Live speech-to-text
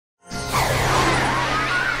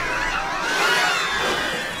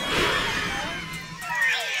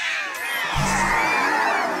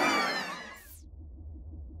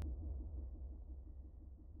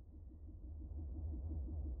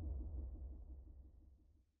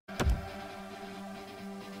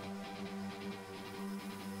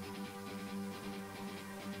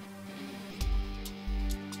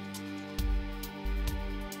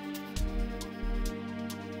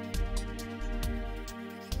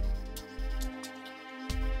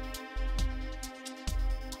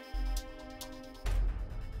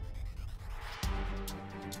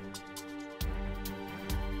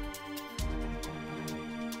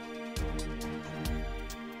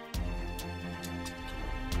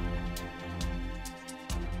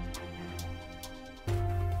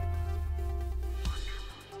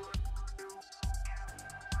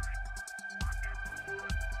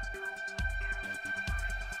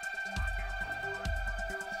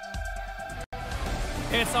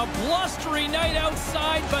It's a blustery night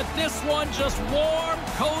outside, but this one just warm,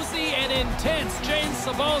 cozy, and intense. James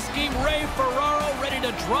Cybulski, Ray Ferraro ready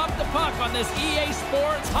to drop the puck on this EA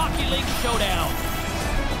Sports Hockey League showdown.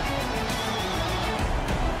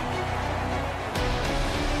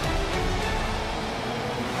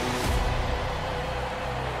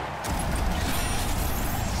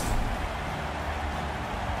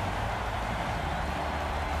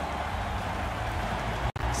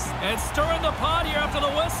 And stirring the pot here after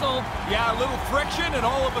the whistle. Yeah, a little friction, and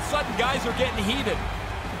all of a sudden, guys are getting heated.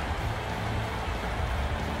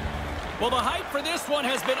 Well, the hype for this one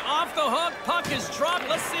has been off the hook. Puck is dropped.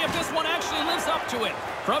 Let's see if this one actually lives up to it.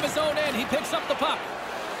 From his own end, he picks up the puck.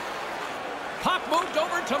 Puck moved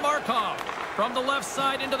over to Markov. From the left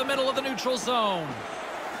side into the middle of the neutral zone.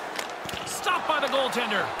 Stopped by the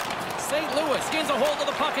goaltender. St. Louis gains a hold of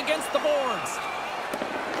the puck against the boards.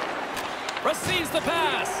 Receives the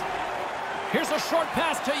pass. Here's a short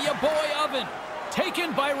pass to your boy Oven.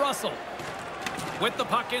 Taken by Russell. With the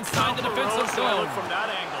puck inside the defensive zone. From that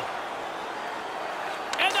angle.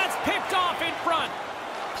 And that's picked off in front.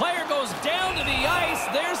 Player goes down to the ice.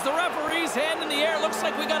 There's the referee's hand in the air. Looks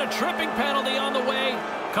like we got a tripping penalty on the way.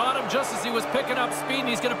 Caught him just as he was picking up speed, and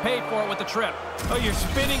he's going to pay for it with the trip. Oh, you're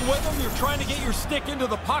spinning with him. You're trying to get your stick into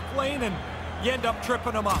the puck lane, and you end up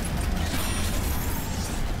tripping him up.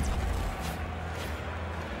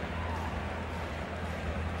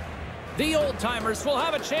 The old-timers will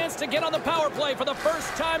have a chance to get on the power play for the first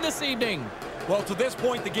time this evening. Well, to this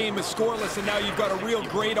point, the game is scoreless, and now you've got a real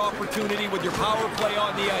great opportunity with your power play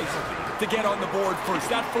on the ice to get on the board first.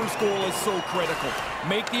 That first goal is so critical.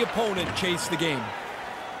 Make the opponent chase the game.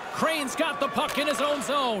 Crane's got the puck in his own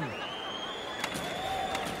zone.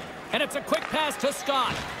 And it's a quick pass to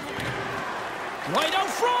Scott. Right out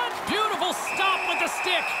front. Beautiful stop with the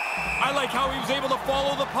stick. I like how he was able to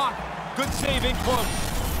follow the puck. Good save in close.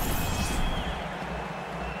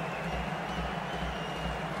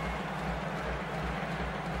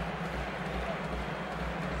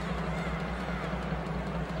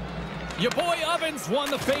 Your boy Ovens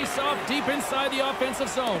won the face-off deep inside the offensive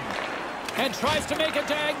zone and tries to make a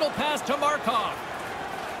diagonal pass to Markov.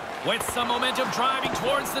 With some momentum driving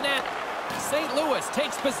towards the net, St. Louis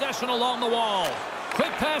takes possession along the wall.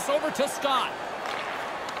 Quick pass over to Scott.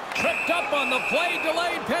 Tripped up on the play,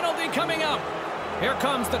 delayed penalty coming up. Here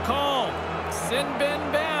comes the call. Sin bin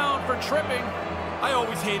bound for tripping. I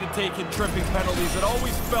always hated taking tripping penalties. It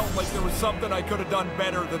always felt like there was something I could have done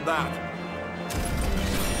better than that.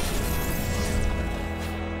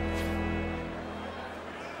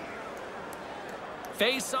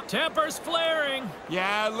 Face-up, tempers flaring.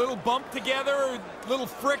 Yeah, a little bump together, a little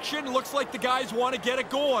friction. Looks like the guys want to get it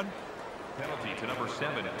going. Penalty to number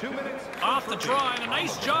 7, 2 minutes. Off the try, and a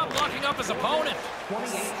nice job locking up his opponent.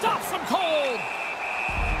 Stops him cold.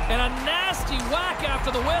 And a nasty whack after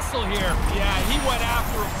the whistle here. Yeah, he went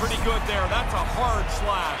after him pretty good there. That's a hard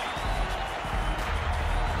slash.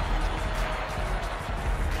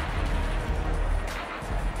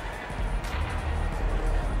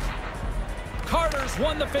 Carter's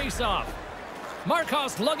won the face-off.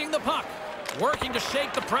 Markov's lugging the puck, working to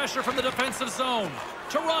shake the pressure from the defensive zone.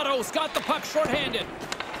 Toronto's got the puck shorthanded.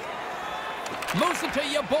 Moves it to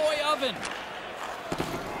your boy Oven.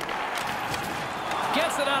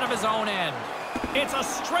 Gets it out of his own end. It's a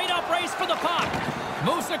straight-up race for the puck.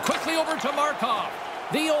 Moves it quickly over to Markov.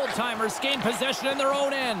 The old-timers gain possession in their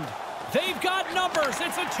own end. They've got numbers.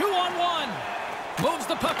 It's a 2-on-1. Moves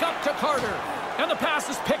the puck up to Carter. And the pass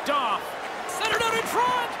is picked off. Centered out in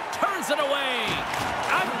front. Turns it away.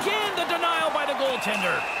 Again, the denial by the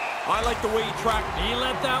goaltender. I like the way he tracked. He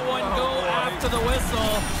let that one go after the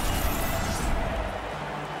whistle.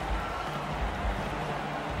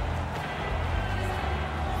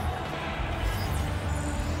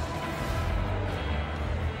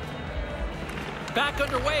 Back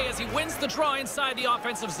underway as he wins the draw inside the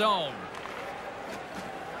offensive zone.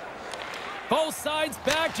 Both sides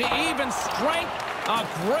back to even strength. A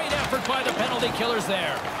great effort by the penalty killers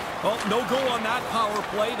there. Well, no goal on that power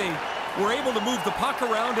play. They were able to move the puck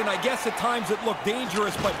around, and I guess at times it looked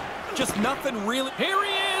dangerous, but just nothing really. Here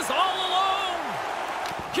he is, all alone.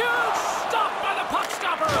 Huge stop by the puck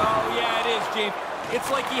stopper. Oh, yeah, it is, James.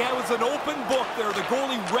 It's like he was an open book there. The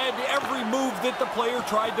goalie read every move that the player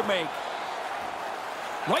tried to make.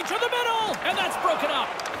 Right to the middle, and that's broken up.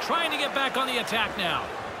 Trying to get back on the attack now.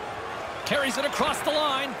 Carries it across the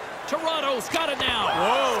line. Toronto's got it now.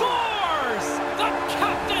 Whoa. Scores! The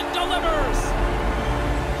captain delivers!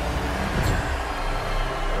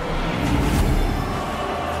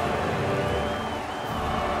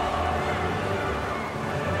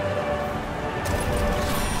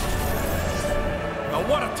 Now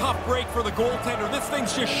What a tough break for the goaltender. This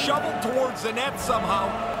thing's just shoveled towards the net somehow.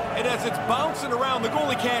 And as it's bouncing around, the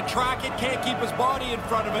goalie can't track it, can't keep his body in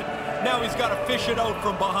front of it. Now he's got to fish it out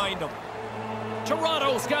from behind him.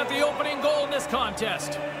 Toronto's got the opening goal in this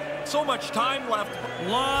contest. So much time left.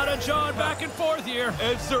 Lot of jawing back and forth here.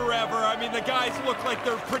 Is there ever? I mean, the guys look like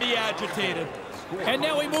they're pretty agitated. And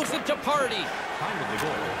now he moves it to Party. Time of the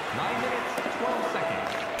goal, 9 minutes, 12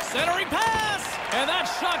 seconds. Centering pass! And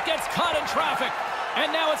that shot gets caught in traffic.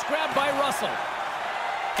 And now it's grabbed by Russell.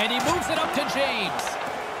 And he moves it up to James.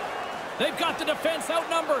 They've got the defense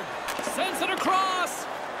outnumbered. Sends it across.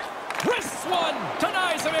 Wrists one.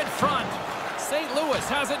 Denies him in front. St. Louis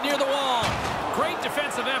has it near the wall. Great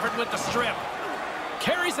defensive effort with the strip.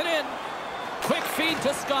 Carries it in. Quick feed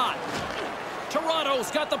to Scott. Toronto's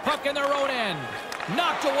got the puck in their own end.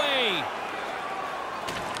 Knocked away.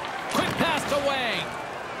 Quick pass to Wang.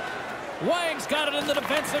 Wang's got it in the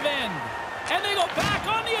defensive end. And they go back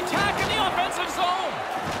on the attack in the offensive zone.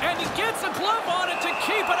 And he gets a glove on it to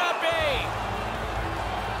keep it at bay.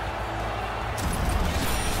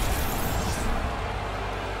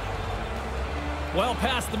 Well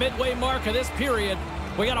past the midway mark of this period.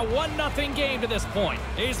 We got a 1-0 game to this point.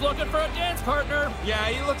 He's looking for a dance partner. Yeah,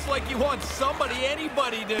 he looks like he wants somebody,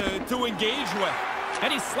 anybody to engage with.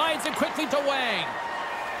 And he slides it quickly to Wang.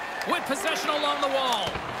 With possession along the wall.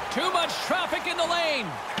 Too much traffic in the lane.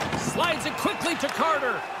 Slides it quickly to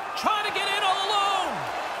Carter. Trying to get in all alone.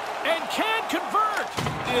 And can't convert.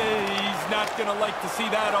 He's not going to like to see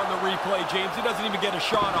that on the replay, James. He doesn't even get a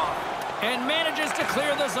shot off. And manages to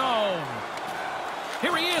clear the zone.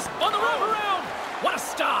 Here he is on the wraparound. What a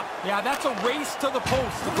stop. Yeah, that's a race to the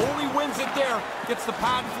post. The goalie wins it there. Gets the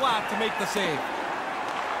pad flat to make the save.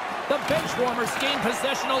 The bench warmers gain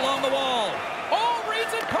possession along the wall. Oh,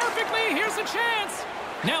 reads it perfectly. Here's a chance.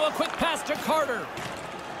 Now a quick pass to Carter.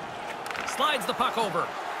 Slides the puck over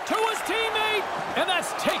to his teammate. And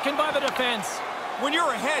that's taken by the defense. When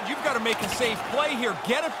you're ahead, you've got to make a safe play here.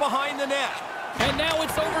 Get it behind the net. And now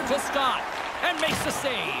it's over to Scott. And makes the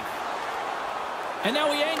save. And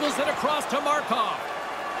now he angles it across to Markov.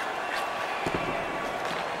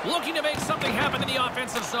 Looking to make something happen in the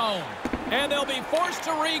offensive zone. And they'll be forced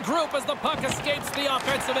to regroup as the puck escapes the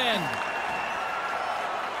offensive end.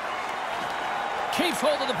 Keeps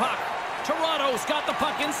hold of the puck. Toronto's got the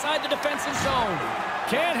puck inside the defensive zone.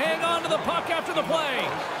 Can't hang on to the puck after the play.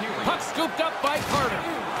 Puck scooped up by Carter.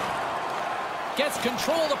 Gets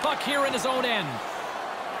control of the puck here in his own end.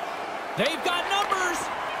 They've got numbers.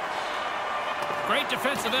 Great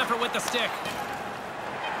defensive effort with the stick.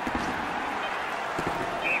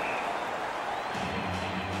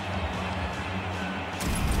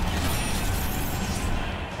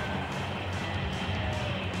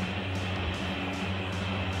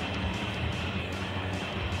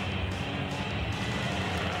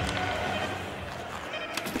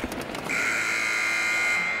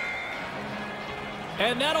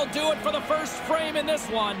 And that'll do it for the first frame in this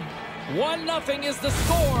one. 1-0 is the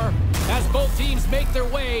score as both teams make their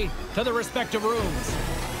way to their respective rooms.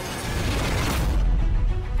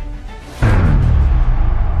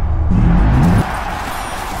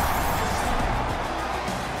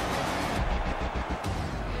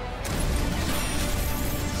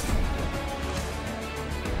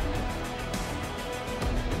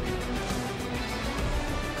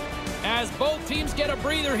 As both teams get a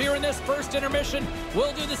breather here in this first intermission,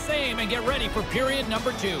 we'll do the same and get ready for period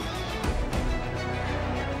number 2.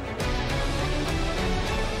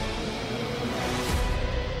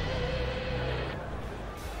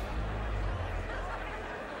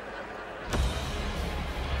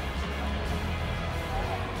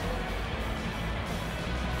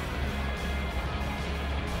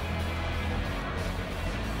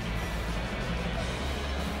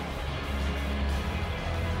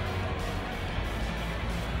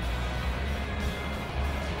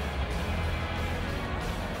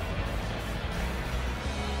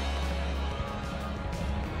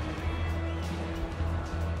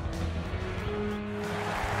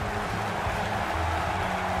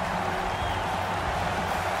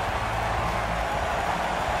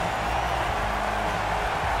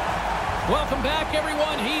 Welcome back,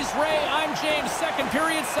 everyone. He's Ray. I'm James. Second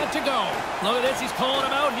period set to go. Look at this. He's calling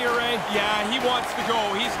him out here, Ray. Yeah, he wants to go.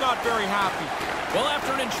 He's not very happy. Well,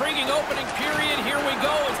 after an intriguing opening period, here we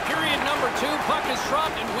go. It's period number 2. Puck is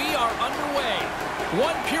dropped, and we are underway.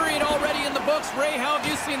 1 period already in the books. Ray, how have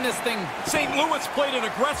you seen this thing? St. Louis played an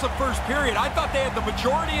aggressive first period. I thought they had the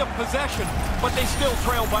majority of possession, but they still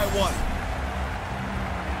trailed by 1.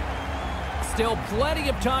 Still plenty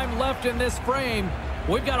of time left in this frame.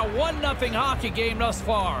 We've got a 1-0 hockey game thus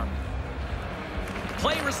far.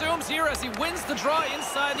 Play resumes here as he wins the draw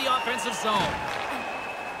inside the offensive zone.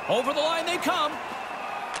 Over the line they come.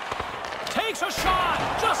 Takes a shot,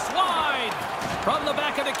 just wide. From the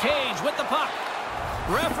back of the cage with the puck.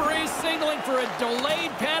 Referee's signaling for a delayed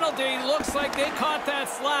penalty. Looks like they caught that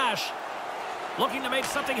slash. Looking to make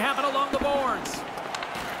something happen along the boards.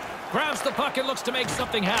 Grabs the puck and looks to make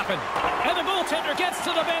something happen. And the goaltender gets to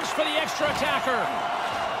the bench for the extra attacker.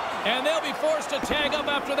 And they'll be forced to tag up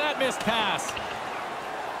after that missed pass.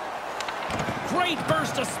 Great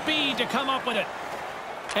burst of speed to come up with it.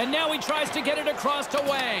 And now he tries to get it across to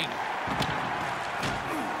Wang.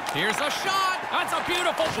 Here's a shot. That's a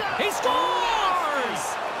beautiful shot. He scores!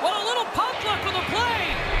 Well, a little puck luck with the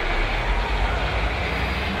play.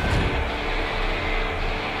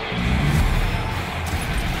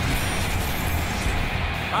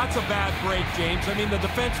 That's a bad break, James. I mean, the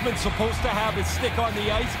defenseman's supposed to have his stick on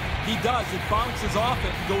the ice. He does. It bounces off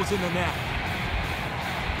it and goes in the net.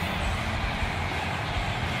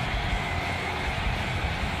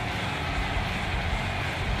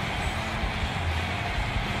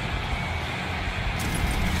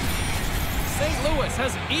 St. Louis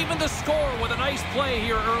has evened the score with a nice play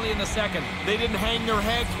here early in the second. They didn't hang their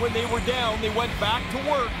heads when they were down. They went back to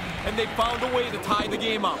work, and they found a way to tie the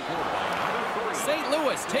game up. St.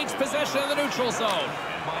 Louis takes possession of the neutral zone.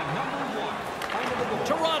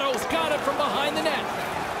 Toronto's got it from behind the net.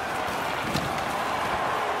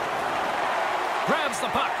 Grabs the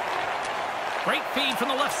puck. Great feed from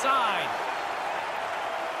the left side.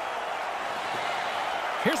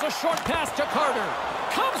 Here's a short pass to Carter.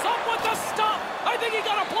 Comes up with the stop. I think he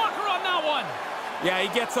got a blocker on that one. Yeah, he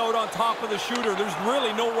gets out on top of the shooter. There's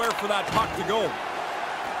really nowhere for that puck to go.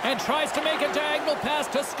 And tries to make a diagonal pass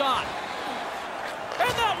to Scott. And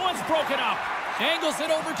that one's broken up. Angles it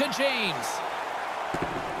over to James.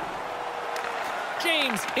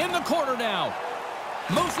 James in the corner now.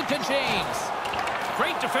 Moves it to James.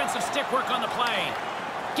 Great defensive stick work on the play.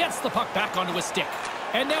 Gets the puck back onto his stick.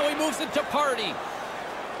 And now he moves it to Party.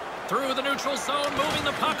 Through the neutral zone, moving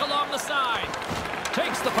the puck along the side.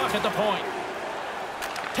 Takes the puck at the point.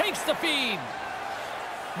 Takes the feed.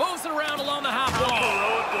 Moves it around along the half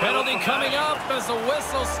wall. Penalty coming up as the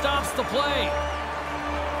whistle stops the play.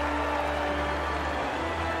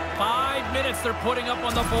 5 minutes they're putting up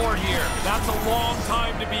on the board here. That's a long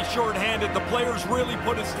time to be shorthanded. The players really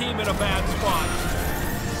put his team in a bad spot.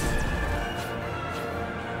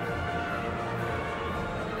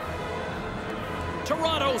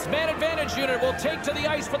 Toronto's man advantage unit will take to the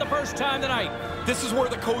ice for the first time tonight. This is where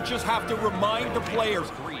the coaches have to remind the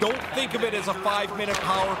players, don't think of it as a 5-minute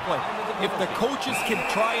power play. If the coaches can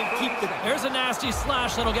try and keep the... There's a nasty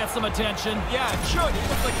slash that'll get some attention. Yeah, it should. He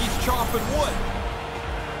looks like he's chopping wood.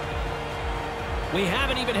 We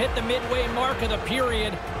haven't even hit the midway mark of the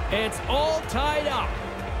period. It's all tied up.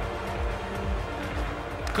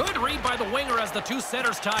 Good read by the winger as the two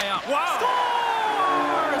centers tie up. Wow!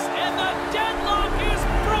 Scores! And the deadlock is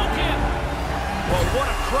broken! Well, what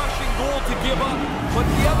a crushing goal to give up. But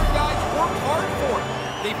the other guys worked hard for it.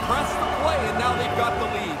 They pressed the play, and now they've got the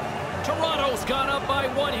lead. Toronto's gone up by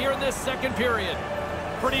 1 here in this second period.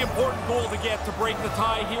 Pretty important goal to get to break the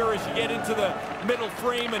tie here as you get into the middle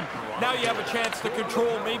frame, and now you have a chance to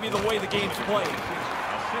control maybe the way the game's played.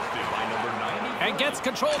 And gets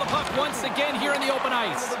control of the puck once again here in the open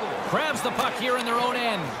ice. Grabs the puck here in their own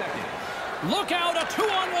end. Look out, a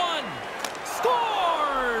 2-on-1.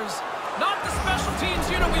 Scores! Not the special teams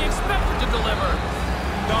unit we expected to deliver.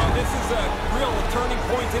 No, this is a real turning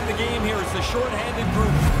point in the game here as the shorthanded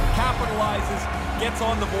group capitalizes, gets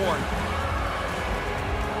on the board.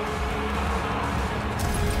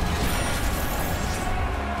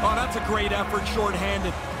 Oh, that's a great effort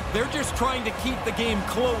shorthanded. They're just trying to keep the game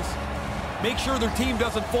close. Make sure their team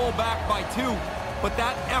doesn't fall back by 2, but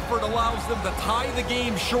that effort allows them to tie the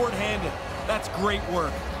game shorthanded. That's great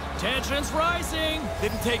work. Tension's rising.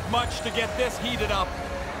 Didn't take much to get this heated up.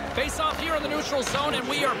 Face off here in the neutral zone, and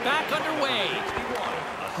we are back underway.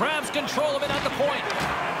 Grabs control of it at the point.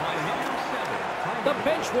 The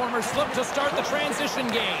bench warmers look to start the transition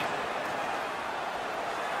game.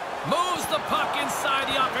 Moves the puck inside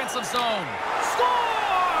the offensive zone.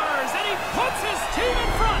 Scores! And he puts his team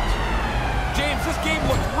in front. James, this game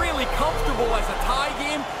looked really comfortable as a tie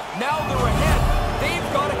game. Now they're ahead.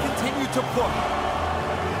 They've got to continue to push.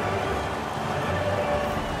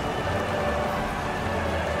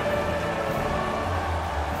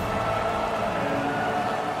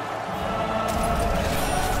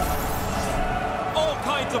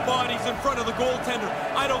 Tons of bodies in front of the goaltender.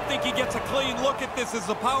 I don't think he gets a clean look at this as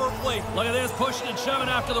a power play. Look at this, pushing and shoving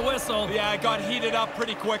after the whistle. Yeah, it got heated up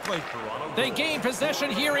pretty quickly. They gain possession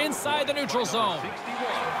here inside the neutral zone.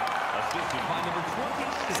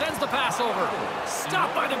 Sends the pass over.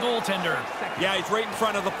 Stopped by the goaltender. Yeah, he's right in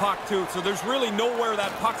front of the puck, too, so there's really nowhere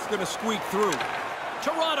that puck's going to squeak through.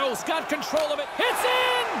 Toronto's got control of it. Hits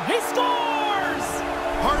in! He scores!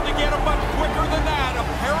 Hard to get him much quicker than that. A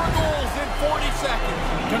pair of goals in 40 seconds.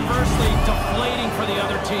 Conversely, deflating for the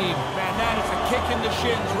other team. Man, that is a kick in the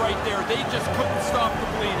shins right there. They just couldn't stop the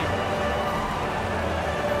bleeding.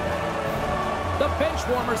 The bench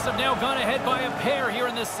warmers have now gone ahead by a pair here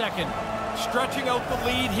in this second. Stretching out the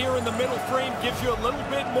lead here in the middle frame gives you a little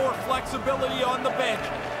bit more flexibility on the bench.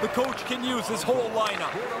 The coach can use his whole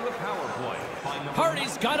lineup.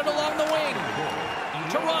 Hardy's got it along the wing.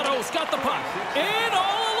 Toronto's got the puck. In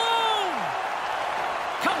all alone.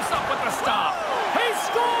 Comes up with the stop. He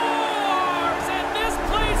scores! And this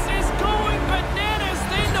place is going bananas.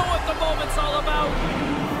 They know what the moment's all about.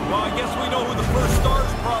 Well, I guess we know who the first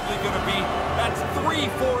star's probably going to be. That's 3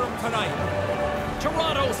 for him tonight.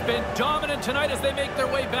 Toronto's been dominant tonight as they make their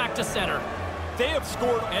way back to center. They have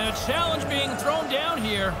scored. And a challenge being thrown down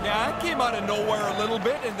here. Yeah, that came out of nowhere a little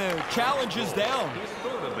bit, and the challenge is down.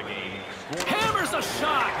 Hammers a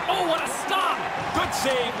shot. Oh, what a stop. Good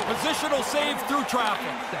save. Positional save through traffic.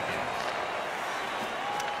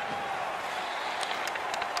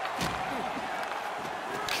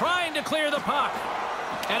 Trying to clear the puck.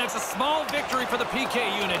 And it's a small victory for the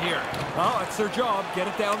PK unit here. Well, that's their job. Get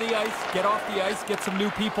it down the ice, get off the ice, get some new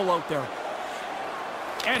people out there.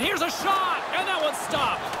 And here's a shot, and that one's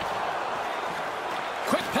stopped.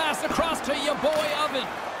 Quick pass across to your boy Oven.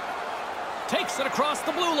 Takes it across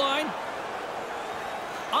the blue line.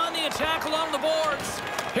 On the attack along the boards.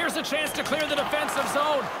 Here's a chance to clear the defensive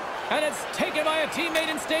zone. And it's taken by a teammate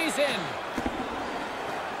and stays in.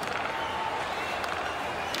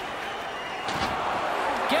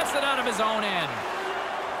 Gets it out of his own end.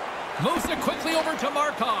 Moves it quickly over to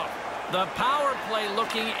Markov. The power play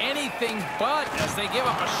looking anything but as they give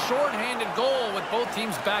up a short-handed goal with both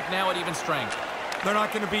teams back now at even strength. They're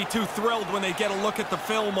not going to be too thrilled when they get a look at the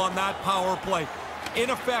film on that power play.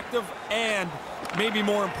 Ineffective and, maybe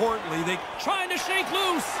more importantly, they... Trying to shake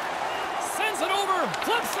loose. Sends it over.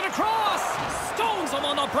 Flips it across. Stones him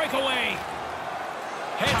on the breakaway.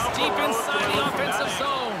 Heads deep inside the offensive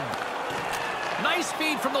zone. Nice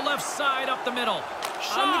feed from the left side up the middle.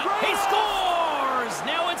 Shot. He scores.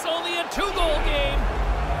 Now it's only a 2-goal game.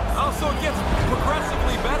 Also, it gets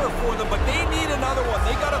progressively better for them, but they need another one.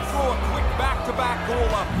 They got to throw a quick back-to-back goal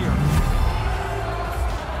up here.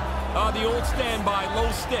 The old standby,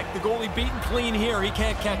 low stick. The goalie beaten clean here. He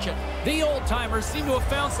can't catch it. The old-timers seem to have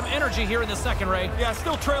found some energy here in the second, Ray. Yeah,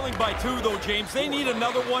 still trailing by 2, though, James. They need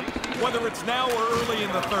another one, whether it's now or early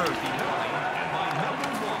in the third.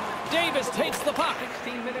 Davis takes the puck.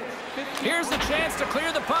 Here's the chance to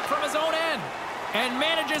clear the puck from his own end. And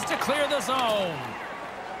manages to clear the zone.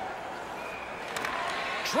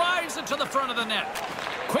 Drives it to the front of the net.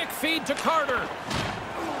 Quick feed to Carter.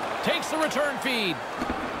 Takes the return feed.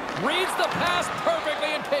 Reads the pass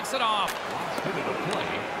perfectly and picks it off.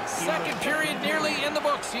 Second period nearly in the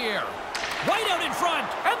books here. Right out in front.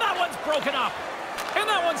 And that one's broken up. And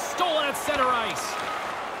that one's stolen at center ice.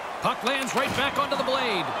 Puck lands right back onto the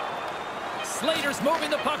blade. Slater's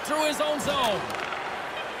moving the puck through his own zone.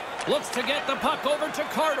 Looks to get the puck over to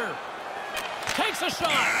Carter. Takes a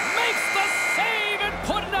shot. Makes the save and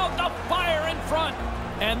putting out the fire in front.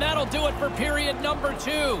 And that'll do it for period number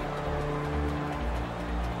 2.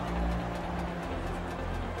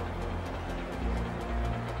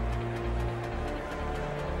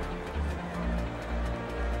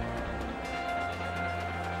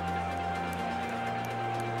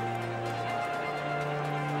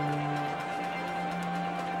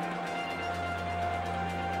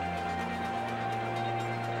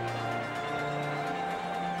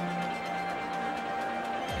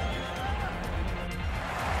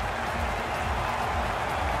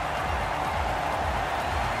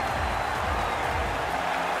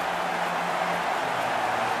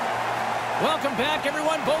 Welcome back,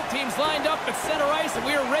 everyone. Both teams lined up at center ice, and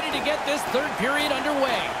we are ready to get this third period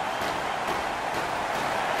underway.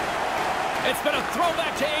 It's been a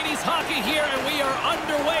throwback to 80s hockey here, and we are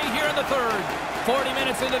underway here in the third. 40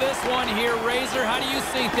 minutes into this one here, Razor, how do you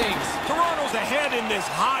see things? Toronto's ahead in this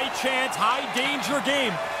high-chance, high-danger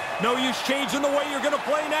game. No use changing the way you're going to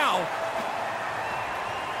play now.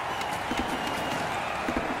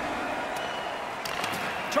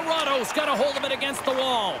 Toronto's got a hold of it against the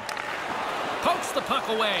wall. Pokes the puck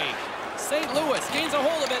away. St. Louis gains a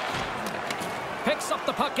hold of it. Picks up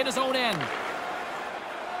the puck in his own end.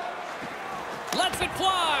 Lets it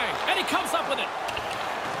fly, and he comes up with it.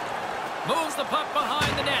 Moves the puck behind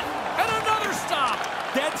the net. And another stop.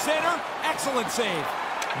 Dead center, excellent save.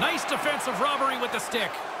 Nice defensive robbery with the stick.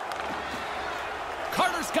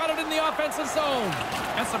 Carter's got it in the offensive zone.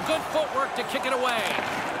 And some good footwork to kick it away.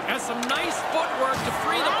 And some nice footwork to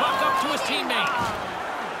free the puck up to his teammate.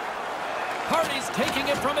 Hardy's taking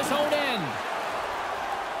it from his own end.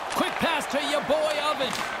 Quick pass to your boy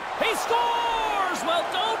Oven. He scores! Well,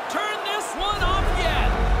 don't turn this one off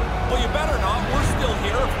yet. Well, you better not. We're still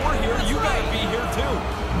here. If we're here, you gotta be here too.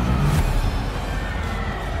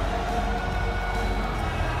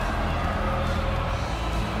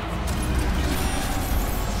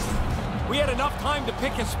 We had enough time to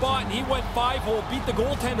pick his spot, and he went 5-hole, beat the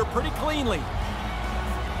goaltender pretty cleanly.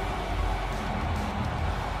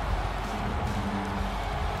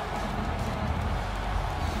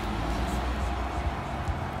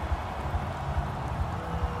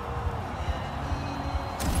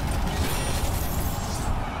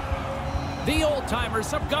 The old-timers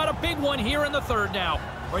have got a big one here in the third now.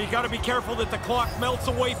 Well, you got to be careful that the clock melts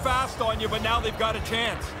away fast on you, but now they've got a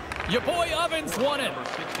chance. Your boy Ovens won it.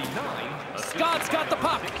 Scott's got the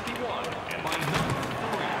puck.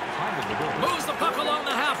 Moves the puck along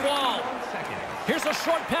the half wall. Here's a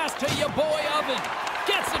short pass to your boy Oven.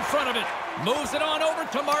 Gets in front of it. Moves it on over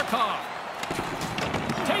to Markov.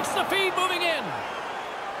 Takes the feed moving in.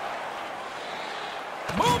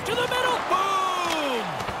 Move to the middle. Boom!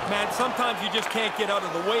 Man, sometimes you just can't get out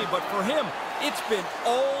of the way, but for him, it's been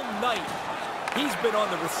all night. He's been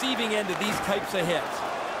on the receiving end of these types of hits.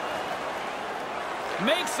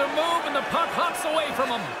 Makes a move, and the puck hops away from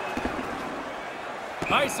him.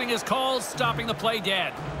 Icing is called, stopping the play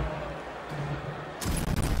dead.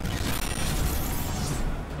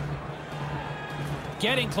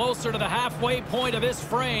 Getting closer to the halfway point of this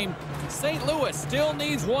frame, St. Louis still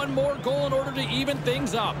needs one more goal in order to even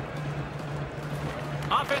things up.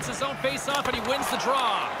 Offensive zone face-off, and he wins the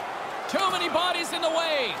draw. Too many bodies in the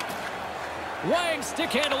way. Wang stick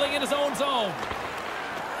handling in his own zone.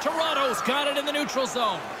 Toronto's got it in the neutral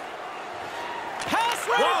zone. Pass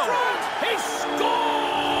right in front. He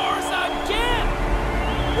scores again.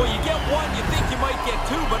 Well, you get one, you think you might get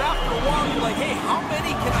two, but after a while, you're like, hey, how many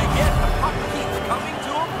can I get? The puck keeps coming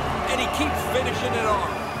to him, and he keeps finishing it off.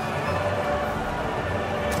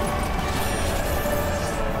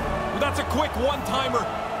 Well, that's a quick one-timer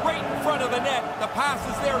right in front of the net. The pass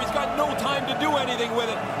is there. He's got no time to do anything with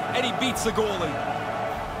it, and he beats the goalie.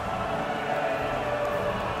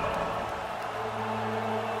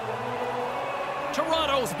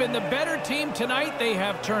 Toronto's been the better team tonight. They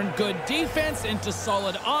have turned good defense into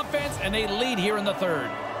solid offense, and they lead here in the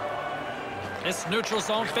third. This neutral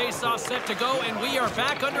zone face-off set to go, and we are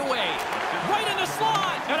back underway. Right in the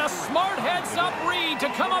slot, and a smart heads-up read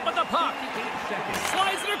to come up with the puck.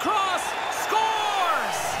 Slides it across,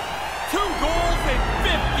 scores! 2 goals in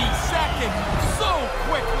 50 seconds, so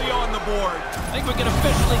quickly on the board. I think we can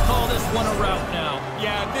officially call this one a rout now.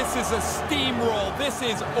 Yeah, this is a steamroll. This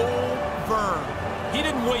is over. He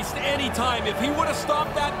didn't waste any time. If he would have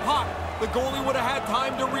stopped that puck, the goalie would have had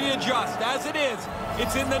time to readjust. As it is,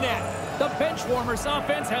 it's in the net. The bench warmers'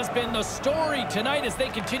 offense has been the story tonight as they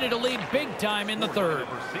continue to lead big time in the third.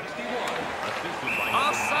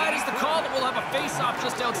 Offside is the call, that will have a face-off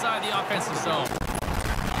just outside the offensive zone.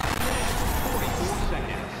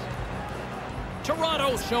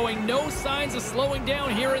 Toronto showing no signs of slowing down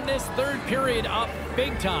here in this third period, up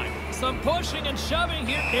big time. Some pushing and shoving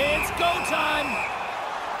here. It's go time.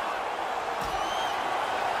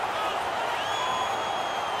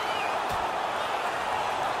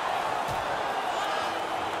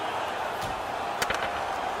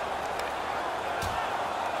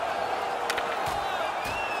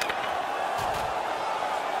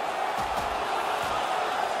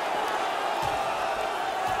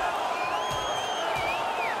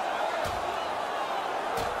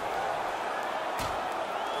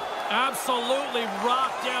 Absolutely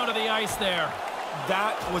rocked down to the ice there.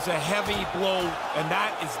 That was a heavy blow, and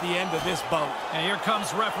that is the end of this bout. And here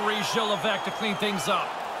comes referee Gilles Levesque to clean things up.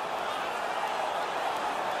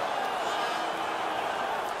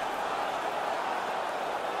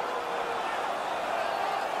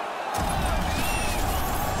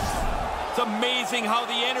 It's amazing how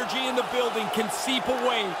the energy in the building can seep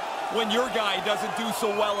away when your guy doesn't do so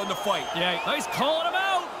well in the fight. Yeah, nice calling him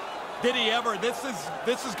out. Did he ever? This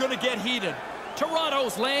is going to get heated.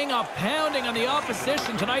 Toronto's laying a pounding on the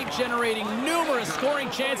opposition tonight, generating numerous scoring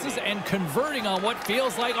chances and converting on what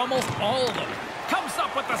feels like almost all of them. Comes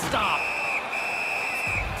up with the stop.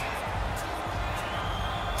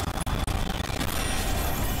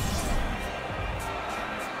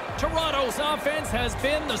 Toronto's offense has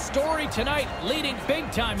been the story tonight, leading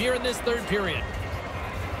big time here in this third period.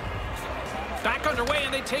 Back underway,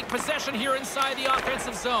 and they take possession here inside the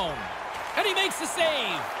offensive zone. And he makes the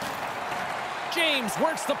save. James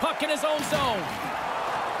works the puck in his own zone.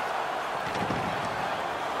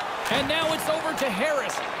 And now it's over to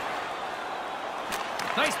Harris.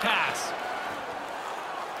 Nice pass.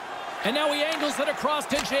 And now he angles it across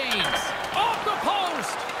to James. Off the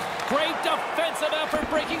post! Great defensive effort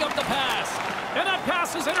breaking up the pass. And that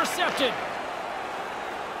pass is intercepted.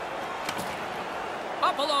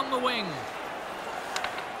 Up along the wing.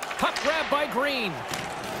 Puck grabbed by Green.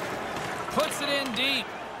 Puts it in deep.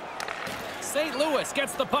 St. Louis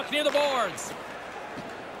gets the puck near the boards.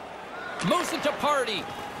 Moves it to Party.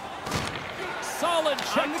 Solid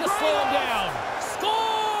check to slow him down.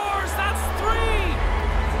 Scores! That's 3!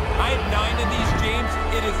 I had 9 of these, James.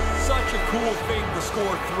 It is such a cool thing to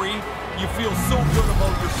score 3. You feel so good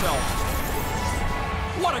about yourself.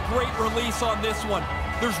 What a great release on this one.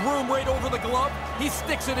 There's room right over the glove. He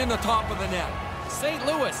sticks it in the top of the net. St.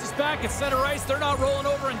 Louis is back at center ice. They're not rolling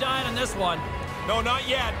over and dying in this one. No, not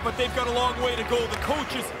yet, but they've got a long way to go. The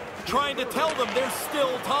coach is trying to tell them there's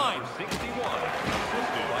still time. 61,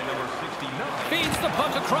 assisted by number 69. Feeds the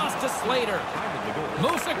puck across to Slater.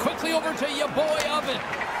 Moves it quickly over to your boy Oven.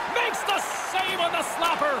 Makes the save on the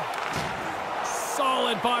slapper.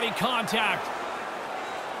 Solid body contact.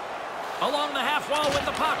 Along the half wall with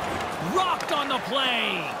the puck. Rocked on the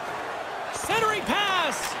play. Centering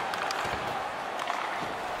pass.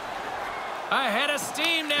 Ahead of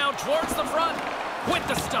steam now towards the front with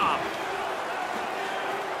the stop.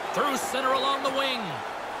 Through center along the wing.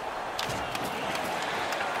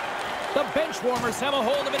 The bench warmers have a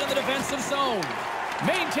hold of it in the defensive zone.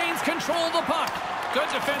 Maintains control of the puck. Good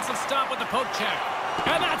defensive stop with the poke check.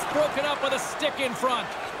 And that's broken up with a stick in front.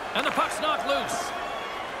 And the puck's knocked loose.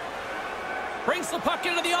 Brings the puck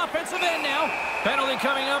into the offensive end now. Penalty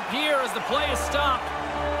coming up here as the play is stopped.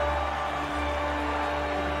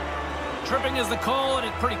 Tripping is the call, and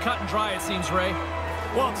it's pretty cut and dry, it seems, Ray.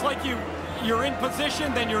 Well, it's like you're in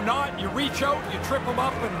position, then you're not. You reach out, you trip them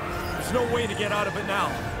up, and there's no way to get out of it now.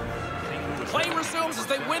 Play resumes as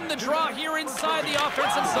they win the draw here inside the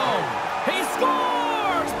offensive zone. He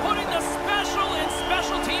scores, putting the special in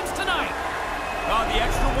special teams tonight. The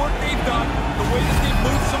extra work they've done, the way that they've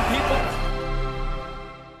moved some people.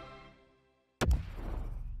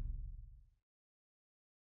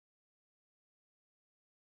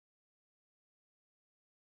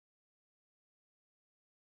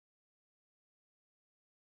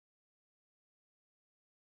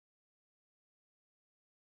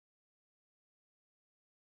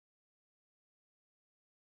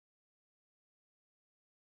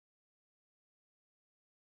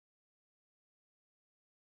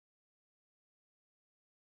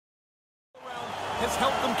 Has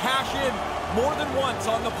helped them cash in more than once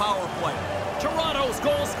on the power play. Toronto's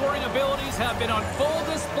goal-scoring abilities have been on full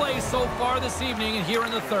display so far this evening and here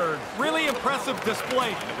in the third. Really impressive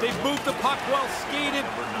display. They've moved the puck well, skated,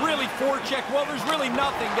 really forecheck. Well, there's really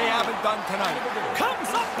nothing they haven't done tonight.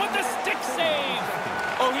 Comes up with the stick save.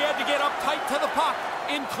 Oh, he had to get up tight to the puck.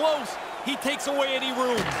 In close, he takes away any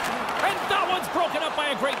room. And that one's broken up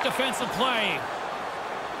by a great defensive play.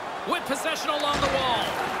 With possession along the wall.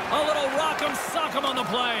 A little rock'em sock'em on the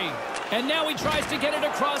play. And now he tries to get it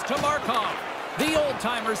across to Markov. The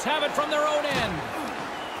old-timers have it from their own end.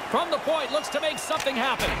 From the point, looks to make something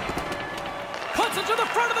happen. Puts it to the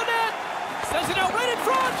front of the net. Sends it out right in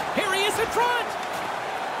front. Here he is in front.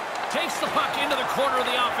 Takes the puck into the corner of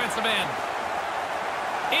the offensive end.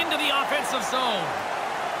 Into the offensive zone.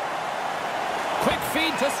 Quick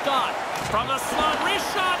feed to Scott. From the slot,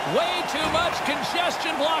 wrist shot. Way too much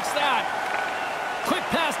congestion blocks that. Quick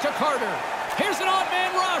pass to Carter. Here's an odd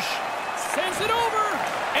man rush. Sends it over.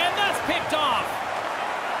 And that's picked off.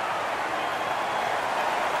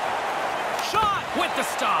 Shot with the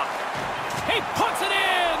stop. He puts it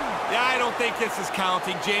in. Yeah, I don't think this is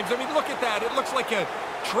counting, James. I mean, look at that. It looks like a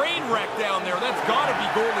train wreck down there. That's got to be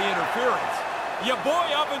goalie interference. Your boy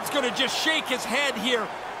Oven's going to just shake his head here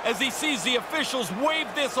as he sees the officials wave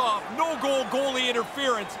this off. No goal, goalie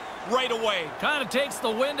interference right away. Kind of takes the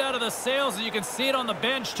wind out of the sails, and you can see it on the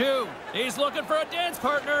bench, too. He's looking for a dance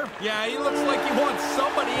partner. Yeah, he looks like he wants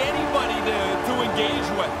somebody, anybody to engage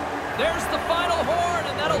with. There's the final horn,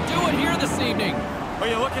 and that'll do it here this evening. Well,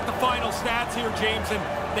 you look at the final stats here, James, and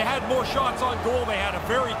they had more shots on goal. They had a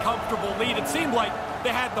very comfortable lead. It seemed like they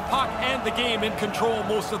had the puck and the game in control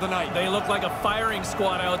most of the night. They looked like a firing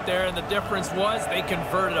squad out there, and the difference was they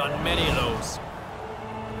converted on many of those.